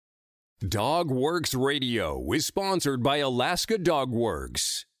Dogworks Radio is sponsored by Alaska Dog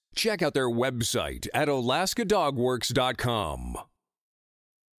Works. Check out their website at alaskadogworks.com.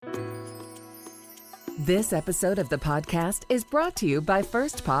 This episode of the podcast is brought to you by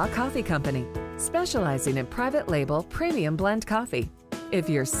First Paw Coffee Company, specializing in private label premium blend coffee. If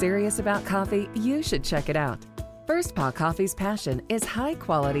you're serious about coffee, you should check it out. First Paw Coffee's passion is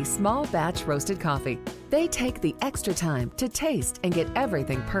high-quality, small-batch roasted coffee. They take the extra time to taste and get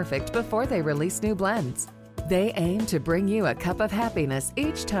everything perfect before they release new blends. They aim to bring you a cup of happiness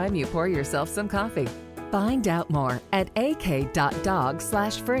each time you pour yourself some coffee. Find out more at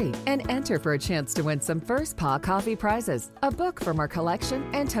ak.dog/free and enter for a chance to win some First Paw Coffee prizes, a book from our collection,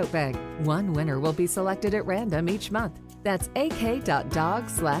 and tote bag. One winner will be selected at random each month. That's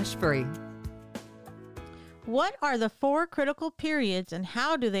ak.dog/free. What are the 4 critical periods and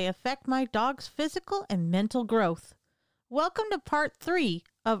how do they affect my dog's physical and mental growth? Welcome to part 3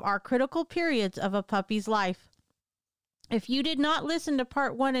 of our critical periods of a puppy's life. If you did not listen to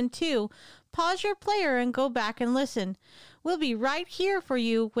part 1 and 2, pause your player and go back and listen. We'll be right here for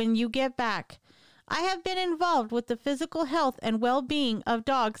you when you get back. I have been involved with the physical health and well-being of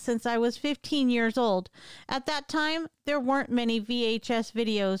dogs since I was 15 years old. At that time, there weren't many VHS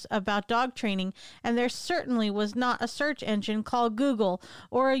videos about dog training, and there certainly was not a search engine called Google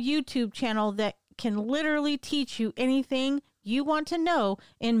or a YouTube channel that can literally teach you anything you want to know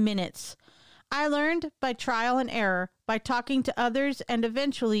in minutes. I learned by trial and error, by talking to others, and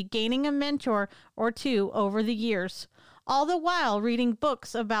eventually gaining a mentor or two over the years. All the while reading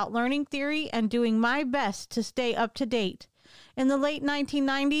books about learning theory and doing my best to stay up to date. In the late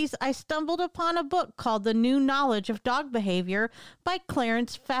 1990s, I stumbled upon a book called The New Knowledge of Dog Behavior by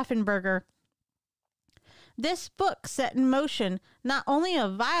Clarence Pfaffenberger. This book set in motion not only a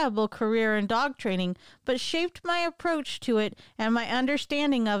viable career in dog training, but shaped my approach to it and my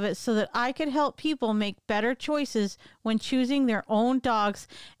understanding of it so that I could help people make better choices when choosing their own dogs,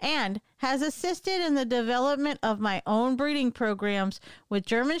 and has assisted in the development of my own breeding programs with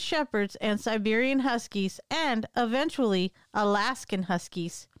German Shepherds and Siberian Huskies, and eventually Alaskan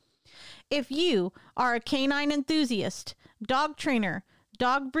Huskies. If you are a canine enthusiast, dog trainer,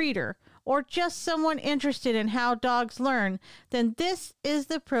 dog breeder, or just someone interested in how dogs learn, then this is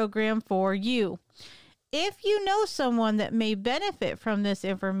the program for you. If you know someone that may benefit from this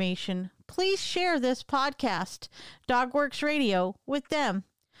information, please share this podcast, Dogworks Radio, with them.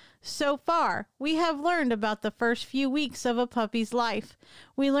 So far, we have learned about the first few weeks of a puppy's life.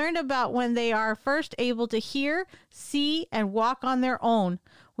 We learned about when they are first able to hear, see, and walk on their own.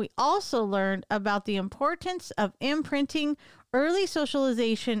 We also learned about the importance of imprinting, early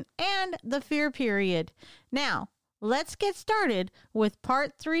socialization, and the fear period. Now, let's get started with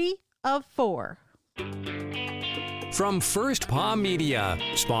part 3 of 4. From First Paw Media,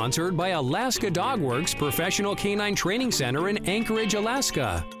 sponsored by Alaska Dog Works Professional Canine Training Center in Anchorage,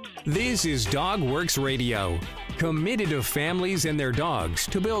 Alaska. This is Dogworks Radio, committed to families and their dogs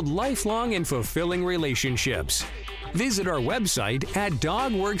to build lifelong and fulfilling relationships. Visit our website at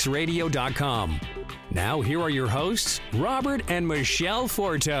dogworksradio.com. Now, here are your hosts, Robert and Michele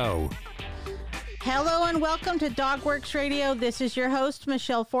Forto. Hello and welcome to Dogworks Radio. This is your host,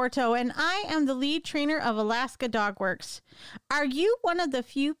 Michele Forto, and I am the lead trainer of Alaska Dog Works. Are you one of the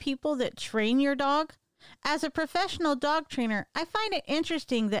few people that train your dog? As a professional dog trainer, I find it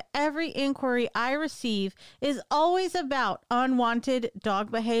interesting that every inquiry I receive is always about unwanted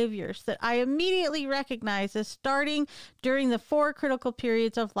dog behaviors that I immediately recognize as starting during the 4 critical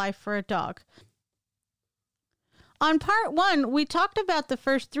periods of life for a dog. On part 1, we talked about the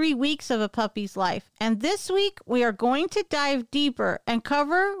first 3 weeks of a puppy's life, and this week we are going to dive deeper and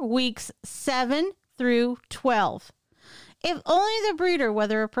cover weeks 7 through 12. If only the breeder,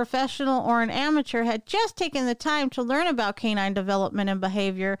 whether a professional or an amateur, had just taken the time to learn about canine development and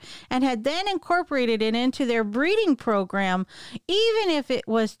behavior and had then incorporated it into their breeding program, even if it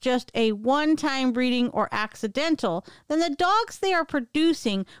was just a one-time breeding or accidental, then the dogs they are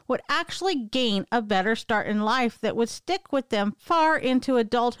producing would actually gain a better start in life that would stick with them far into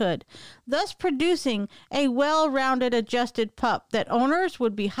adulthood, thus producing a well-rounded, adjusted pup that owners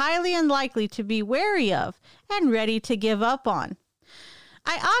would be highly unlikely to be wary of and ready to give up on.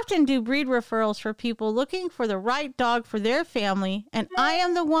 I often do breed referrals for people looking for the right dog for their family, and I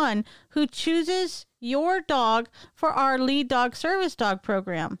am the one who chooses your dog for our lead dog service dog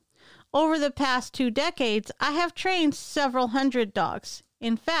program. Over the past 2 decades, I have trained several hundred dogs.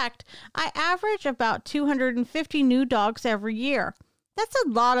 In fact, I average about 250 new dogs every year. That's a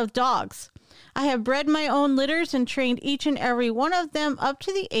lot of dogs. I have bred my own litters and trained each and every one of them up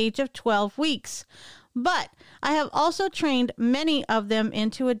to the age of 12 weeks. But I have also trained many of them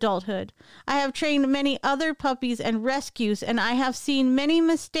into adulthood. I have trained many other puppies and rescues, and I have seen many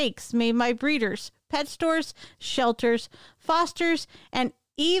mistakes made by breeders, pet stores, shelters, fosters, and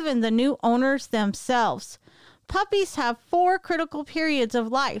even the new owners themselves. Puppies have 4 critical periods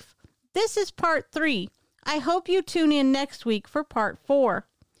of life. This is part 3. I hope you tune in next week for part 4.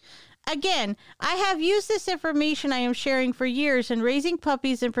 Again, I have used this information I am sharing for years in raising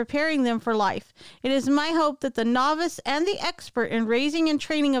puppies and preparing them for life. It is my hope that the novice and the expert in raising and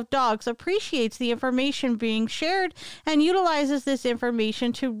training of dogs appreciates the information being shared and utilizes this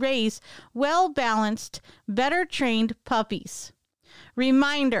information to raise well-balanced, better-trained puppies.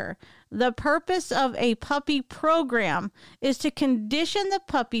 Reminder, the purpose of a puppy program is to condition the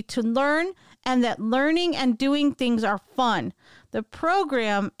puppy to learn, and that learning and doing things are fun. The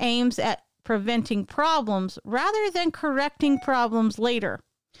program aims at preventing problems rather than correcting problems later.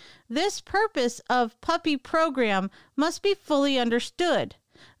 This purpose of puppy program must be fully understood.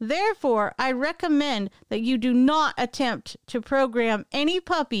 Therefore, I recommend that you do not attempt to program any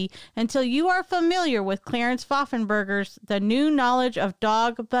puppy until you are familiar with Clarence Pfaffenberger's The New Knowledge of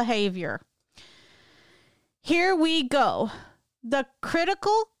Dog Behavior. Here we go. The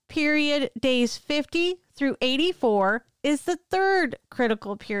critical period, days 50 through 84, is the 3rd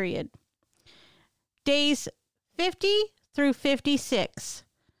critical period. Days 50 through 56.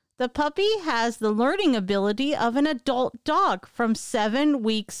 The puppy has the learning ability of an adult dog from 7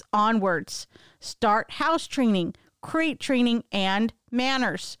 weeks onwards. Start house training, crate training, and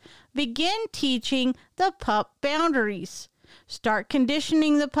manners. Begin teaching the pup boundaries. Start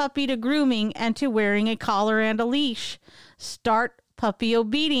conditioning the puppy to grooming and to wearing a collar and a leash. Start puppy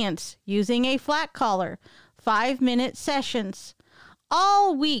obedience using a flat collar. 5-minute sessions.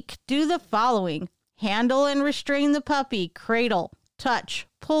 All week, do the following. Handle and restrain the puppy, cradle, touch,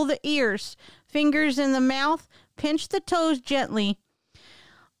 pull the ears, fingers in the mouth, pinch the toes gently.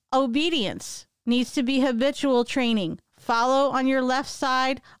 Obedience needs to be habitual training. Follow on your left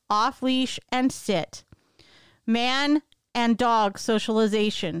side, off leash, and sit. Man and dog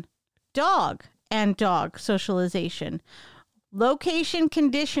socialization. Dog and dog socialization. Location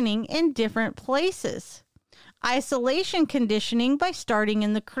conditioning in different places. Isolation conditioning by starting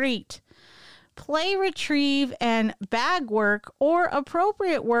in the crate. Play, retrieve, and bag work or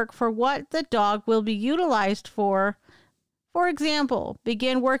appropriate work for what the dog will be utilized for. For example,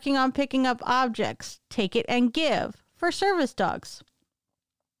 begin working on picking up objects, take it and give for service dogs.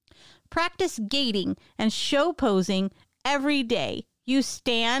 Practice gaiting and show posing every day. Use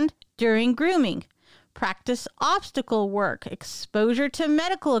stand during grooming. Practice obstacle work, exposure to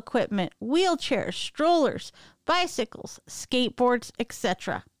medical equipment, wheelchairs, strollers, bicycles, skateboards,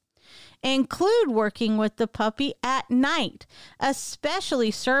 etc. Include working with the puppy at night, especially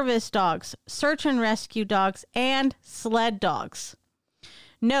service dogs, search and rescue dogs, and sled dogs.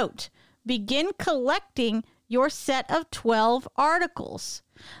 Note, begin collecting your set of 12 articles.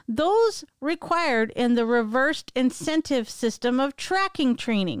 Those required in the reversed incentive system of tracking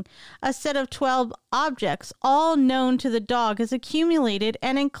training. A set of 12 objects, all known to the dog, is accumulated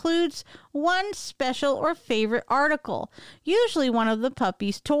and includes one special or favorite article, usually one of the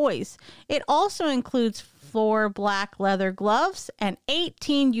puppy's toys. It also includes 4 black leather gloves and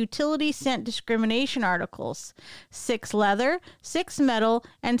 18 utility scent discrimination articles, 6 leather, 6 metal,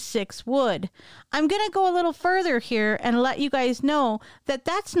 and 6 wood. I'm going to go a little further here and let you guys know that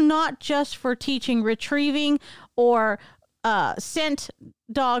that's not just for teaching retrieving or scent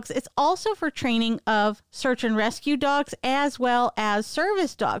dogs. It's also for training of search and rescue dogs as well as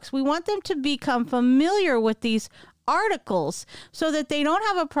service dogs. We want them to become familiar with these articles so that they don't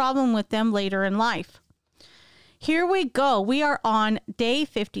have a problem with them later in life. Here we go. We are on day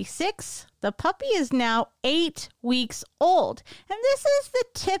 56. The puppy is now 8 weeks old. And this is the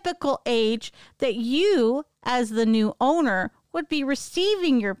typical age that you, as the new owner, would be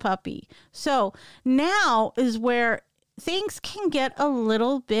receiving your puppy. So now is where things can get a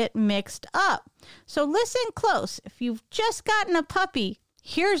little bit mixed up. So listen close. If you've just gotten a puppy,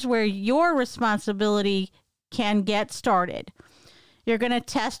 here's where your responsibility can get started. You're going to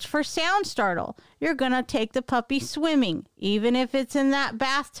test for sound startle. You're going to take the puppy swimming, even if it's in that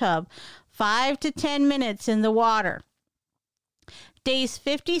bathtub, 5 to 10 minutes in the water. Days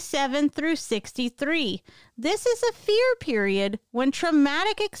 57 through 63. This is a fear period when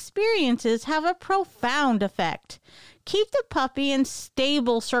traumatic experiences have a profound effect. Keep the puppy in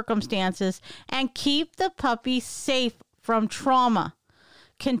stable circumstances and keep the puppy safe from trauma.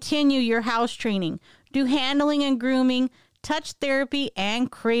 Continue your house training. Do handling and grooming, touch therapy, and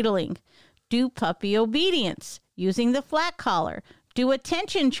cradling. Do puppy obedience using the flat collar. Do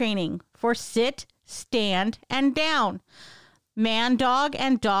attention training for sit, stand, and down. Man-dog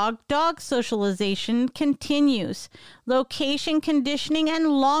and dog-dog socialization continues. Location conditioning and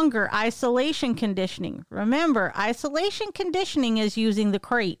longer isolation conditioning. Remember, isolation conditioning is using the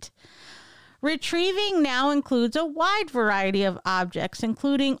crate. Retrieving now includes a wide variety of objects,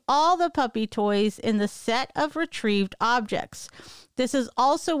 including all the puppy toys in the set of retrieved objects. This is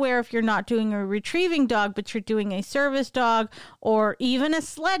also where if you're not doing a retrieving dog, but you're doing a service dog or even a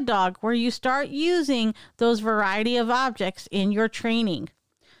sled dog, where you start using those variety of objects in your training.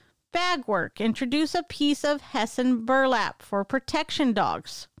 Bag work. Introduce a piece of Hessian burlap for protection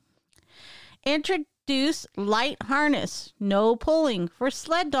dogs. Introduce light harness, no pulling for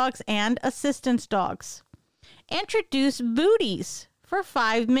sled dogs and assistance dogs. Introduce booties for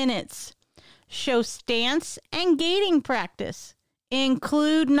 5 minutes. Show stance and gaiting practice.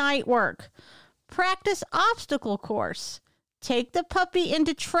 Include night work. Practice obstacle course. Take the puppy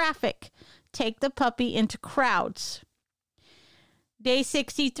into traffic. Take the puppy into crowds. Day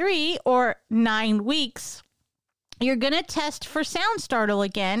 63, or 9 weeks, you're going to test for sound startle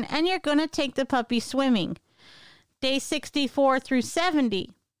again, and you're going to take the puppy swimming. Day 64 through 70,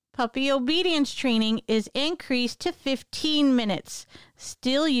 puppy obedience training is increased to 15 minutes.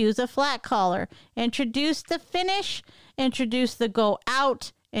 Still use a flat collar. Introduce the finish. Introduce the go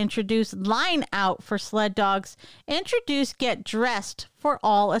out. Introduce line out for sled dogs. Introduce get dressed for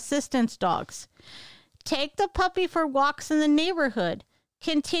all assistance dogs. Take the puppy for walks in the neighborhood.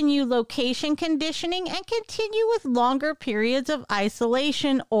 Continue location conditioning and continue with longer periods of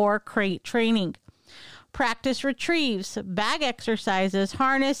isolation or crate training. Practice retrieves, bag exercises,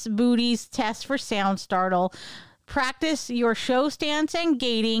 harness, booties, test for sound startle. Practice your show stance and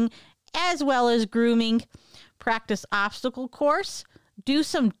gaiting, as well as grooming. Practice obstacle course, do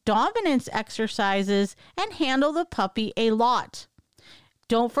some dominance exercises, and handle the puppy a lot.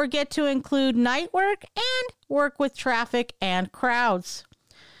 Don't forget to include night work and work with traffic and crowds.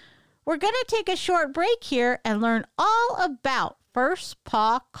 We're going to take a short break here and learn all about First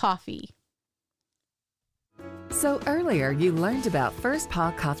Paw Coffee. So earlier you learned about First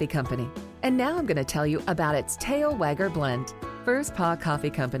Paw Coffee Company, and now I'm going to tell you about its Tail Wagger Blend. First Paw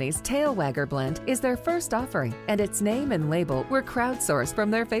Coffee Company's Tail Wagger Blend is their first offering, and its name and label were crowdsourced from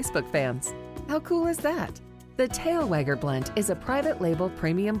their Facebook fans. How cool is that? The Tail Wagger Blend is a private label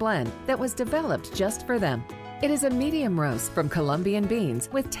premium blend that was developed just for them. It is a medium roast from Colombian beans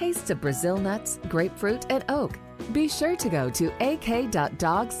with tastes of Brazil nuts, grapefruit, and oak. Be sure to go to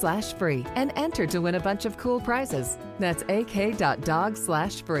ak.dog/free and enter to win a bunch of cool prizes. That's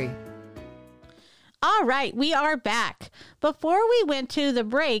ak.dog/free. All right, we are back. Before we went to the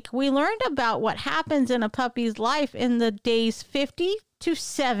break, we learned about what happens in a puppy's life in the days 50 to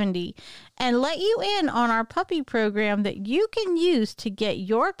 70 and let you in on our puppy program that you can use to get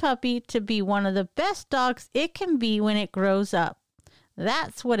your puppy to be one of the best dogs it can be when it grows up.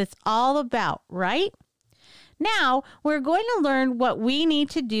 That's what it's all about, right? Now, we're going to learn what we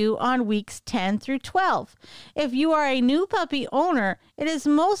need to do on weeks 10 through 12. If you are a new puppy owner, it is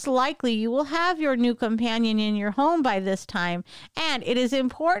most likely you will have your new companion in your home by this time, and it is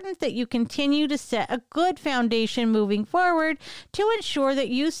important that you continue to set a good foundation moving forward to ensure that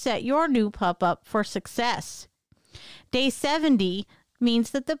you set your new pup up for success. Day 70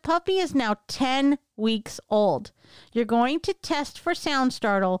 means that the puppy is now 10 weeks old. You're going to test for sound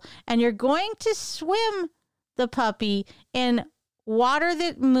startle, and you're going to swim the puppy in water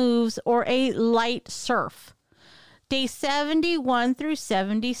that moves or a light surf. Day 71 through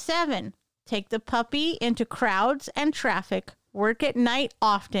 77. Take the puppy into crowds and traffic. Work at night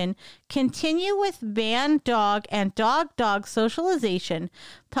often. Continue with band dog and dog-dog socialization,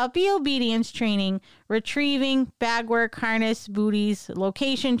 puppy obedience training, retrieving, bag work, harness, booties,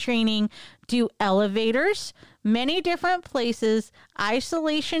 location training, do elevators, many different places,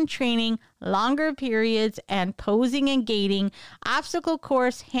 isolation training, longer periods, and posing and gaiting, obstacle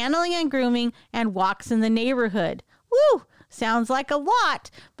course, handling and grooming, and walks in the neighborhood. Woo! Sounds like a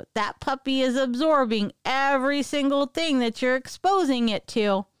lot, but that puppy is absorbing every single thing that you're exposing it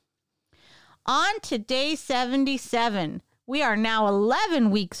to. On to day 77. We are now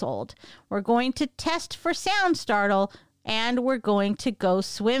 11 weeks old. We're going to test for sound startle, and we're going to go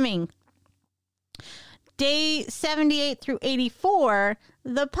swimming. Day 78 through 84,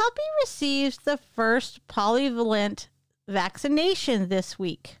 the puppy receives the first polyvalent vaccination this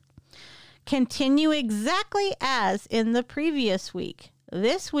week. Continue exactly as in the previous week.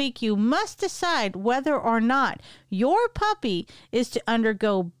 This week, you must decide whether or not your puppy is to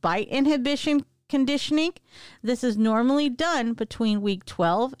undergo bite inhibition conditioning. This is normally done between week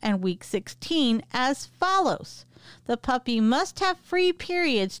 12 and week 16 as follows. The puppy must have free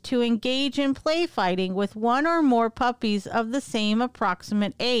periods to engage in play fighting with one or more puppies of the same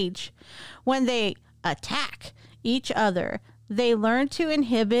approximate age. When they attack each other, they learn to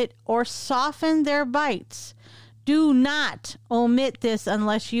inhibit or soften their bites. Do not omit this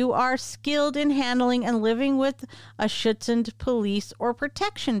unless you are skilled in handling and living with a Schutzhund, police, or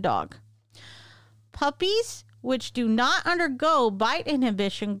protection dog. Puppies which do not undergo bite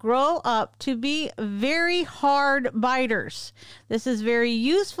inhibition grow up to be very hard biters. This is very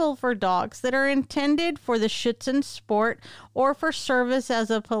useful for dogs that are intended for the Schutzhund sport or for service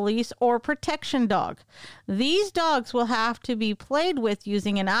as a police or protection dog. These dogs will have to be played with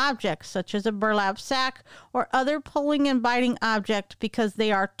using an object such as a burlap sack or other pulling and biting object because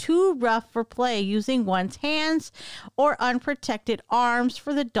they are too rough for play using one's hands or unprotected arms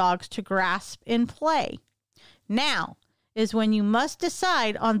for the dogs to grasp in play. Now is when you must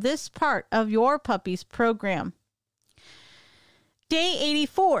decide on this part of your puppy's program. Day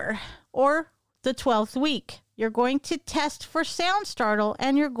 84, or the 12th week, you're going to test for sound startle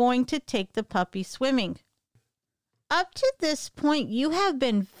and you're going to take the puppy swimming. Up to this point, you have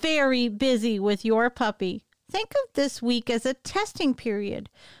been very busy with your puppy. Think of this week as a testing period.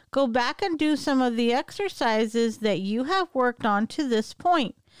 Go back and do some of the exercises that you have worked on to this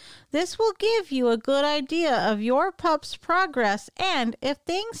point. This will give you a good idea of your pup's progress and if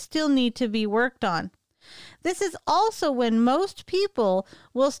things still need to be worked on. This is also when most people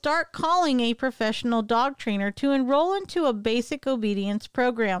will start calling a professional dog trainer to enroll into a basic obedience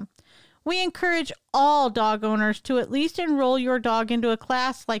program. We encourage all dog owners to at least enroll your dog into a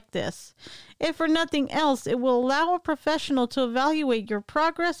class like this. If for nothing else, it will allow a professional to evaluate your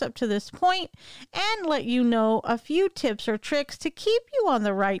progress up to this point and let you know a few tips or tricks to keep you on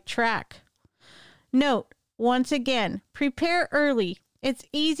the right track. Note, once again, prepare early. It's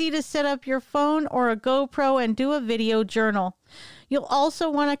easy to set up your phone or a GoPro and do a video journal. You'll also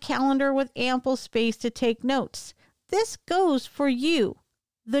want a calendar with ample space to take notes. This goes for you,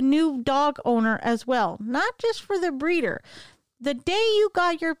 the new dog owner as well, not just for the breeder. The day you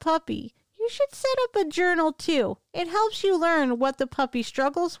got your puppy, you should set up a journal too. It helps you learn what the puppy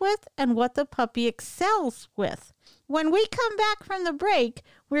struggles with and what the puppy excels with. When we come back from the break,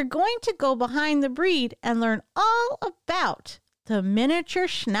 we're going to go behind the breed and learn all about the miniature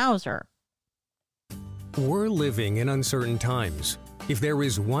Schnauzer. We're living in uncertain times. If there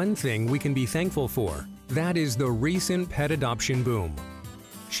is one thing we can be thankful for, that is the recent pet adoption boom.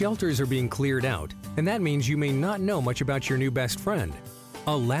 Shelters are being cleared out, and that means you may not know much about your new best friend.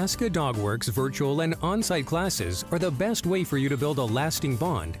 Alaska Dogworks virtual and on-site classes are the best way for you to build a lasting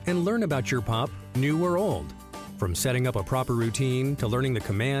bond and learn about your pup, new or old. From setting up a proper routine to learning the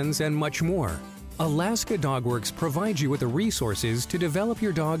commands and much more, Alaska Dogworks provides you with the resources to develop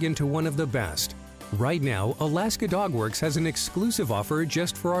your dog into one of the best. Right now, Alaska Dogworks has an exclusive offer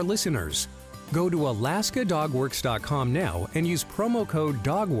just for our listeners. Go to alaskadogworks.com now and use promo code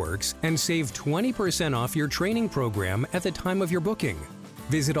DOGWORKS and save 20% off your training program at the time of your booking.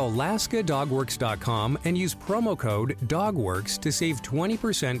 Visit alaskadogworks.com and use promo code DOGWORKS to save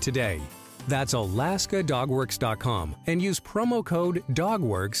 20% today. That's alaskadogworks.com and use promo code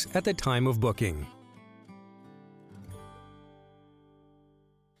DOGWORKS at the time of booking.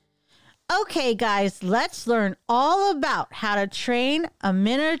 Okay, guys, let's learn all about how to train a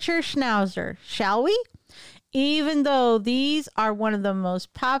miniature Schnauzer, shall we? Even though these are one of the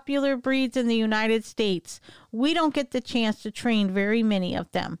most popular breeds in the United States, we don't get the chance to train very many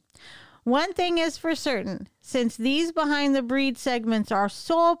of them. One thing is for certain, since these behind the breed segments are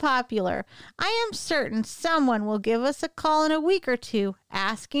so popular, I am certain someone will give us a call in a week or two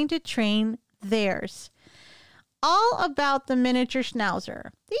asking to train theirs. All about the miniature Schnauzer.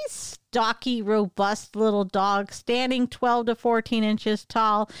 These stocky, robust little dogs standing 12 to 14 inches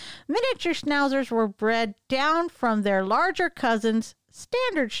tall, miniature Schnauzers were bred down from their larger cousins,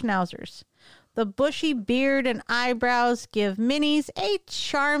 standard Schnauzers. The bushy beard and eyebrows give minis a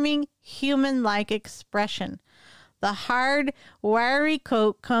charming, human-like expression. The hard, wiry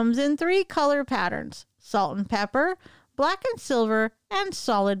coat comes in 3 color patterns: salt and pepper, black and silver, and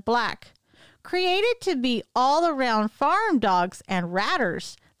solid black. Created to be all-around farm dogs and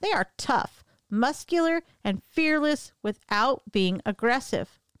ratters, they are tough, muscular, and fearless without being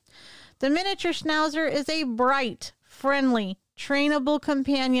aggressive. The miniature Schnauzer is a bright, friendly, trainable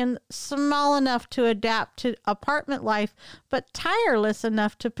companion, small enough to adapt to apartment life, but tireless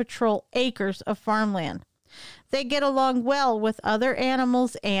enough to patrol acres of farmland. They get along well with other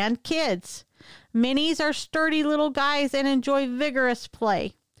animals and kids. Minis are sturdy little guys and enjoy vigorous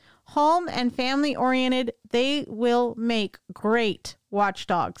play. Home and family-oriented, they will make great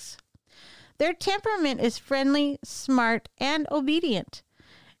watchdogs. Their temperament is friendly, smart, and obedient.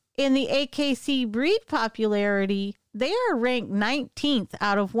 In the AKC breed popularity, they are ranked 19th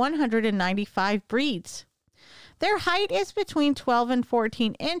out of 195 breeds. Their height is between 12 and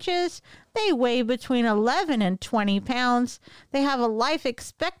 14 inches. They weigh between 11 and 20 pounds. They have a life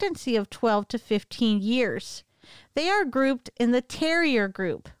expectancy of 12 to 15 years. They are grouped in the Terrier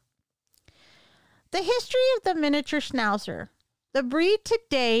group. The history of the miniature Schnauzer. The breed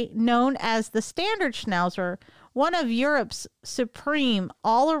today known as the Standard Schnauzer, one of Europe's supreme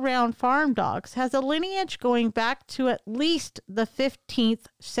all-around farm dogs, has a lineage going back to at least the 15th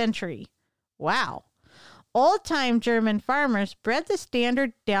century. Wow. Old-time German farmers bred the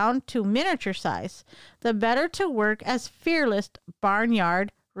Standard down to miniature size, the better to work as fearless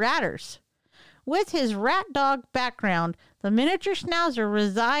barnyard ratters. With his rat dog background, the miniature Schnauzer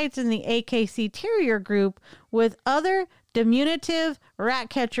resides in the AKC Terrier group with other diminutive rat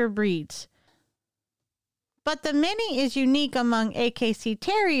catcher breeds. But the Mini is unique among AKC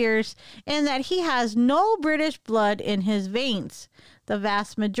Terriers in that he has no British blood in his veins. The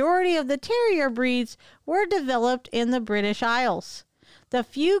vast majority of the Terrier breeds were developed in the British Isles. The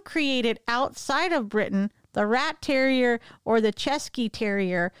few created outside of Britain, the Rat Terrier or the Chesky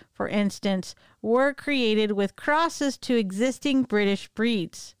Terrier, for instance, were created with crosses to existing British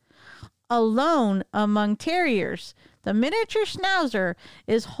breeds. Alone among terriers, the miniature Schnauzer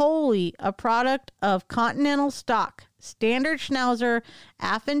is wholly a product of continental stock, Standard Schnauzer,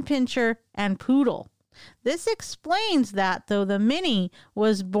 Affenpinscher, and Poodle. This explains that, though the Mini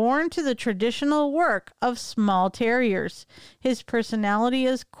was born to the traditional work of small terriers, his personality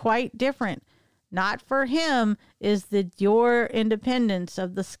is quite different. Not for him is the dour independence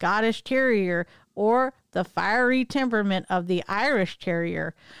of the Scottish Terrier or the fiery temperament of the Irish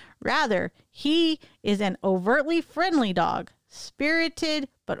Terrier. Rather, he is an overtly friendly dog, spirited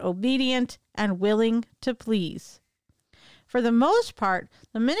but obedient and willing to please. For the most part,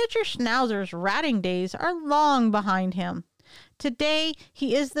 the miniature Schnauzer's ratting days are long behind him. Today,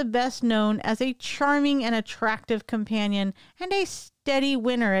 he is the best known as a charming and attractive companion and a steady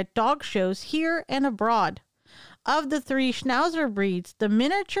winner at dog shows here and abroad. Of the three Schnauzer breeds, the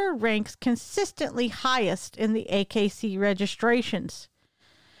miniature ranks consistently highest in the AKC registrations.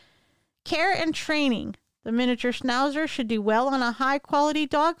 Care and training. The miniature Schnauzer should do well on a high-quality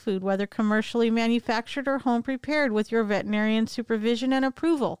dog food, whether commercially manufactured or home-prepared, with your veterinarian supervision and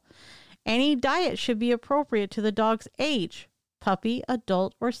approval. Any diet should be appropriate to the dog's age, puppy,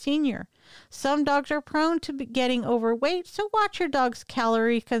 adult, or senior. Some dogs are prone to getting overweight, so watch your dog's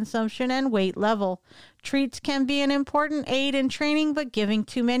calorie consumption and weight level. Treats can be an important aid in training, but giving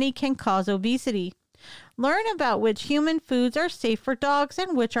too many can cause obesity. Learn about which human foods are safe for dogs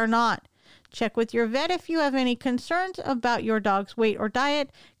and which are not. Check with your vet if you have any concerns about your dog's weight or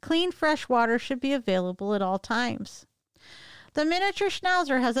diet. Clean, fresh water should be available at all times. The miniature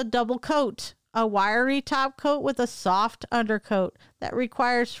Schnauzer has a double coat, a wiry top coat with a soft undercoat that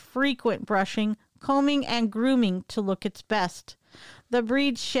requires frequent brushing, combing, and grooming to look its best. The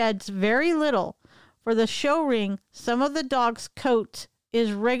breed sheds very little. For the show ring, some of the dog's coat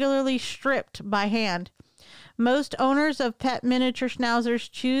is regularly stripped by hand. Most owners of pet miniature Schnauzers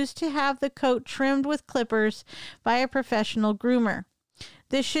choose to have the coat trimmed with clippers by a professional groomer.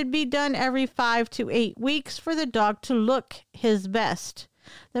 This should be done every 5 to 8 weeks for the dog to look his best.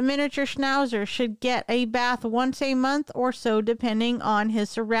 The miniature Schnauzer should get a bath once a month or so, depending on his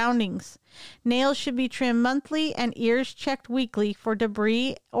surroundings. Nails should be trimmed monthly and ears checked weekly for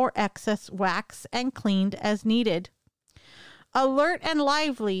debris or excess wax and cleaned as needed. Alert and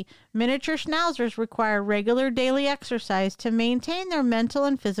lively, miniature Schnauzers require regular daily exercise to maintain their mental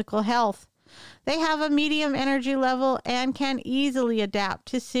and physical health. They have a medium energy level and can easily adapt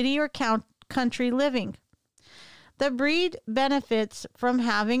to city or country living. The breed benefits from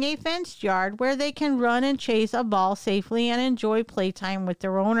having a fenced yard where they can run and chase a ball safely and enjoy playtime with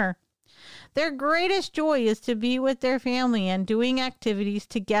their owner. Their greatest joy is to be with their family and doing activities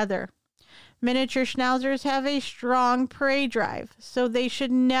together. Miniature Schnauzers have a strong prey drive, so they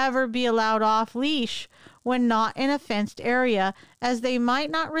should never be allowed off leash when not in a fenced area, as they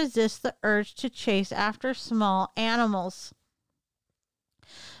might not resist the urge to chase after small animals.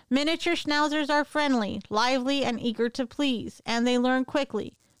 Miniature Schnauzers are friendly, lively, and eager to please, and they learn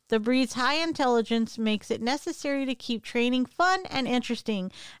quickly. The breed's high intelligence makes it necessary to keep training fun and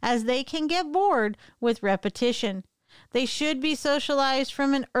interesting, as they can get bored with repetition. They should be socialized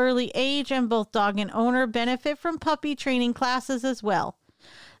from an early age, and both dog and owner benefit from puppy training classes as well.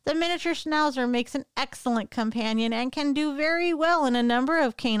 The miniature schnauzer makes an excellent companion and can do very well in a number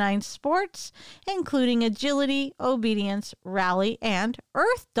of canine sports, including agility, obedience, rally, and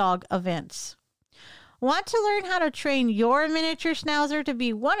earth dog events. Want to learn how to train your miniature schnauzer to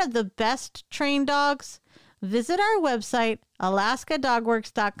be one of the best trained dogs? Visit our website,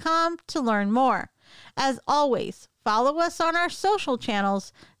 alaskadogworks.com, to learn more. As always, follow us on our social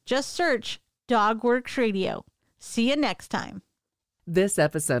channels. Just search Dogworks Radio. See you next time. This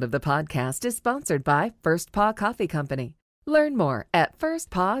episode of the podcast is sponsored by First Paw Coffee Company. Learn more at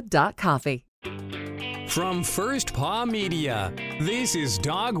firstpaw.coffee. From First Paw Media, this is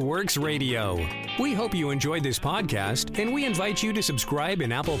Dogworks Radio. We hope you enjoyed this podcast, and we invite you to subscribe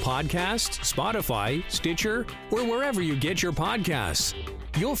in Apple Podcasts, Spotify, Stitcher, or wherever you get your podcasts.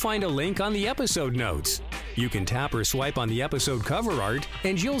 You'll find a link on the episode notes. You can tap or swipe on the episode cover art,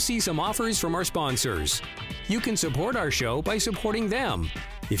 and you'll see some offers from our sponsors. You can support our show by supporting them.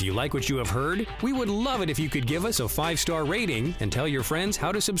 If you like what you have heard, we would love it if you could give us a 5-star rating and tell your friends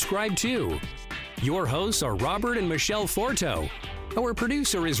how to subscribe too. Your hosts are Robert and Michele Forto. Our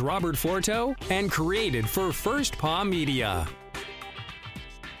producer is Robert Forto and created for First Paw Media.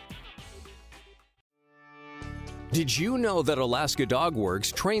 Did you know that Alaska Dog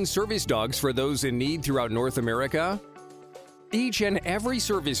Works trains service dogs for those in need throughout North America? Each and every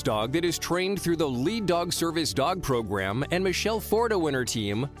service dog that is trained through the Lead Dog Service Dog Program and Michele Forto and her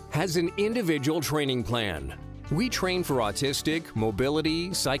team has an individual training plan. We train for autistic,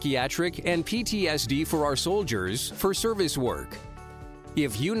 mobility, psychiatric, and PTSD for our soldiers for service work.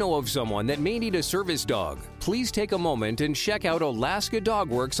 If you know of someone that may need a service dog, please take a moment and check out Alaska Dog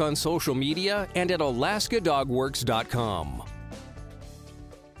Works on social media and at alaskadogworks.com.